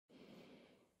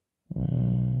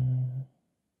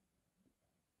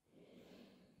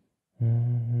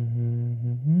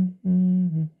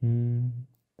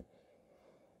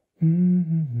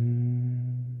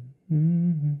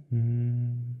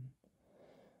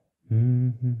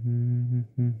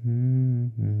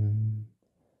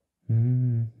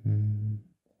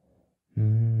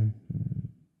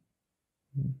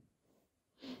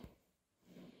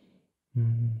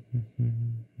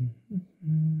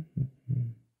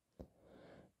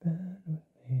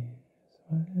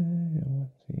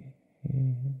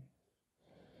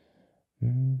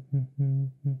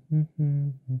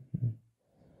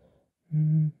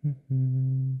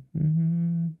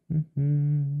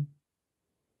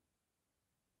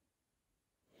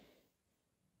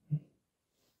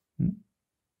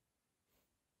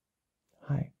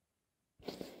Hi.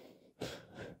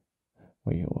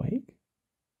 Were you awake?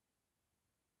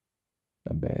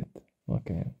 A bit.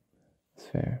 Okay. It's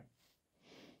fair.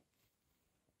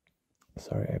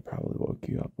 Sorry, I probably woke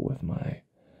you up with my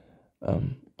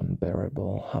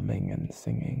unbearable humming and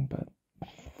singing, but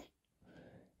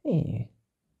hey,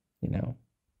 you know.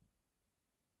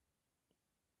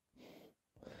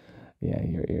 Yeah,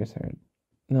 your ears hurt.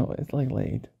 No, it's like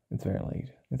late. It's very late.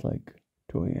 It's like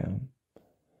 2 a.m.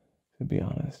 To be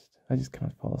honest, I just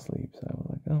can't fall asleep, so I was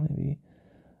like, oh, maybe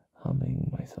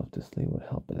humming myself to sleep would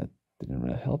help, but that didn't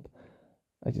really help.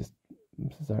 I just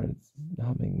started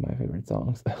humming my favorite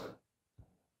songs. I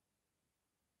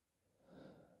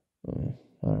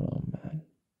don't know, man.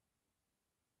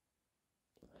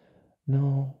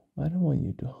 No, I don't want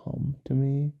you to hum to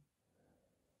me.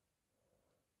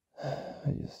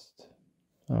 I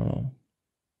don't know.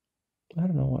 I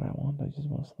don't know what I want. I just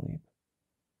want to sleep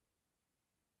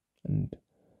and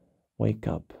wake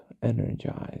up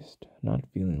energized, not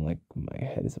feeling like my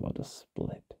head is about to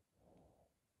split.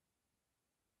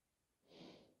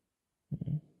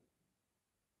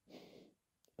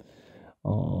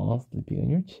 Oh, sleeping on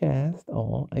your chest.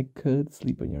 Oh, I could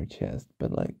sleep on your chest,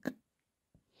 but like,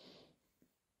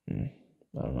 I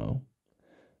don't know.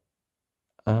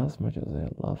 As much as I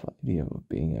love the idea of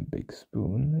being a big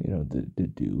spoon, the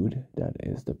dude that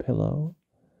is the pillow,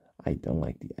 I don't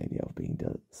like the idea of being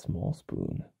the small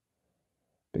spoon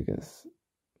because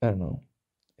I don't know.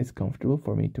 It's comfortable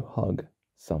for me to hug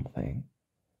something,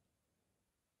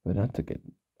 but not to get.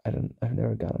 I've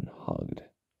never gotten hugged.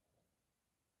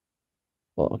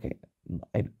 Well, okay.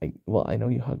 Well, I know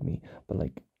you hug me, but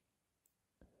like,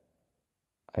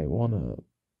 I wanna.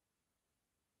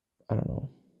 I don't know.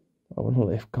 I wanna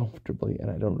live comfortably, and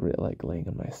I don't really like laying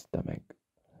on my stomach.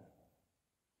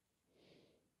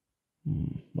 I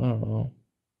don't know.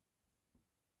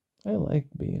 I like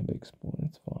being a big spoon.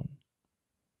 It's fun.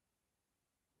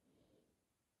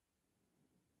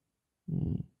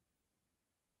 Hmm.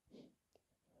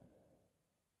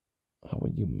 How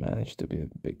would you manage to be a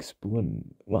big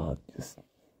spoon? Well, just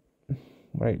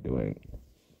what are you doing?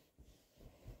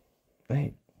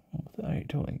 Hey, what are you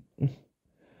doing?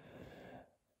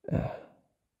 Uh,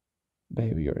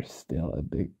 Baby, you're still a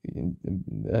big.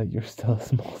 You're still a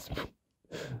small spoon.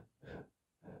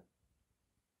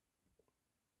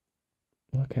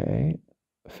 Okay,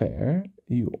 fair.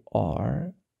 You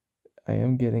are. I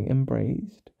am getting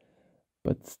embraced,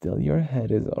 but still, your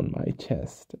head is on my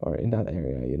chest or in that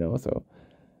area, So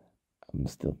I'm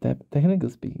still, technically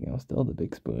speaking, I'm still the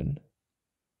big spoon.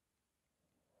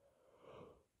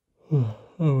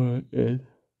 Oh, it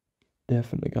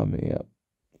definitely got me up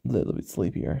a little bit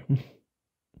sleepier.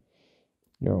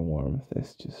 Your warmth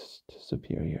is just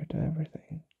superior to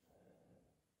everything.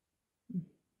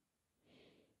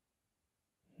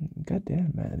 God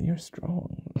damn, man, you're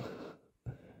strong.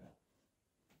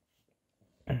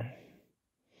 I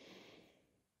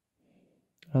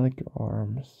like your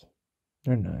arms.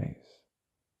 They're nice.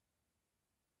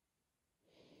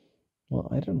 Well,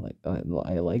 I don't like.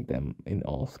 I like them in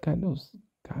all kinds.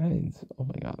 Oh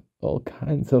my god, all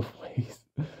kinds of ways.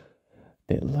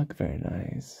 They look very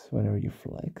nice. Whenever you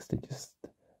flex, they just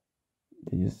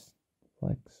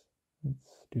flex.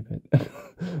 It's stupid. I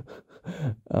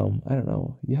don't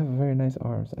know. You have very nice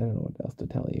arms. I don't know what else to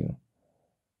tell you.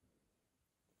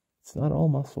 It's not all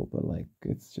muscle, but like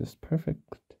it's just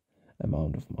perfect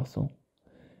amount of muscle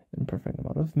and perfect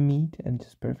amount of meat and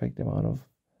just perfect amount of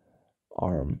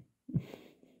arm.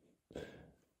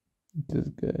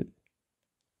 Just good.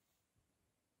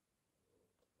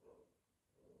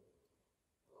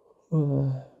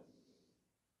 Uh,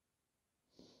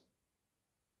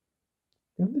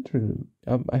 I'm literally.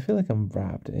 I feel like I'm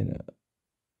wrapped in a.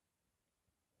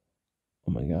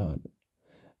 Oh my god,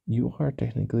 you are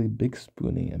technically big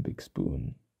spooning a big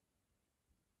spoon.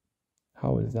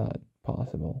 How is that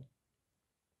possible?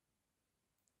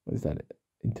 Is that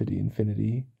into the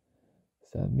infinity?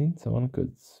 Does that mean someone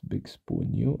could big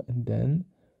spoon you and then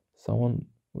someone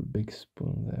would big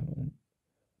spoon them? And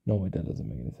no, wait, that doesn't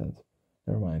make any sense.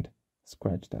 Never mind.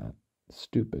 Scratch that.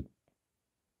 Stupid.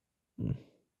 it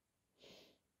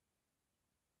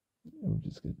would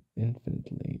just get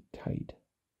infinitely tight.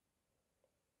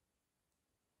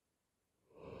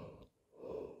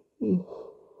 I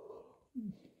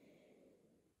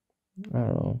don't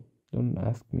know. Don't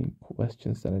ask me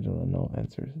questions that I don't know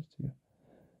answers to.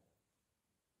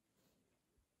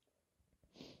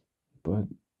 But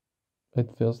it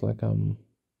feels like I'm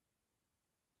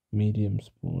medium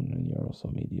spoon and you're also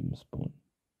medium spoon.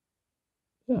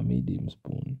 Yeah, medium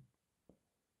spoon.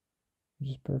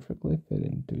 Just perfectly fit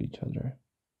into each other.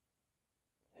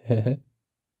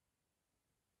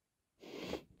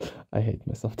 I hate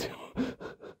myself too.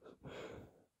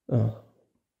 uh,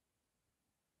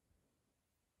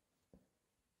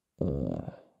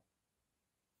 uh,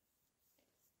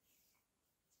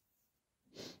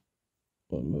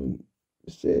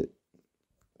 shit.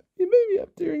 Maybe I'm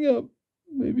tearing up.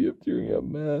 Maybe I'm tearing up,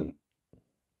 man.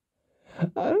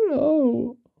 I don't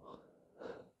know.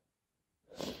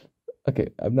 Okay,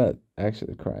 I'm not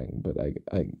actually crying, but I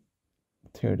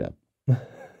teared up.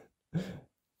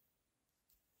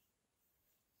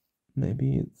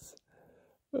 Maybe it's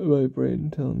my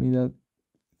brain telling me that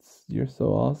you're so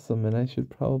awesome and I should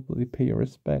probably pay your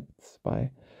respects by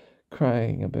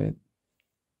crying a bit.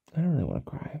 I don't really want to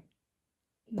cry.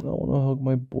 I want to hug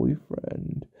my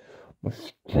boyfriend. My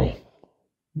strong,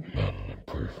 manly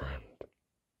boyfriend.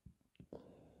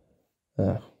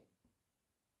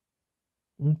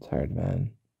 I'm tired,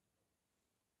 man.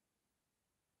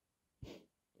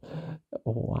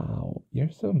 Oh, wow, you're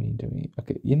so mean to me.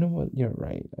 Okay, you know what? You're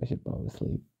right. I should probably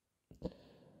sleep.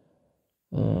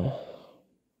 Uh,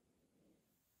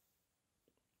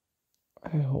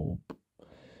 I hope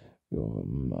you have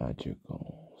a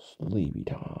magical sleepy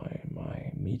time,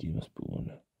 my medium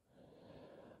spoon.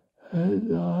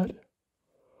 And that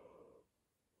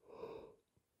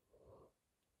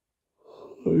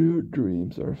your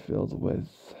dreams are filled with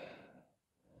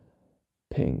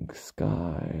pink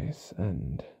skies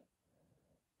and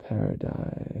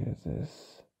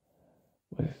paradises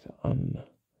with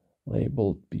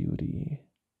unlabeled beauty.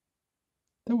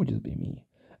 That would just be me.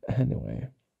 Anyway.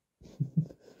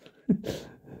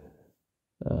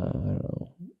 I don't know.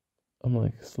 I'm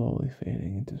like slowly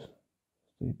fading into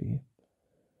sleepy.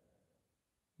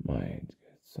 Might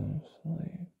get some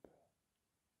sleep.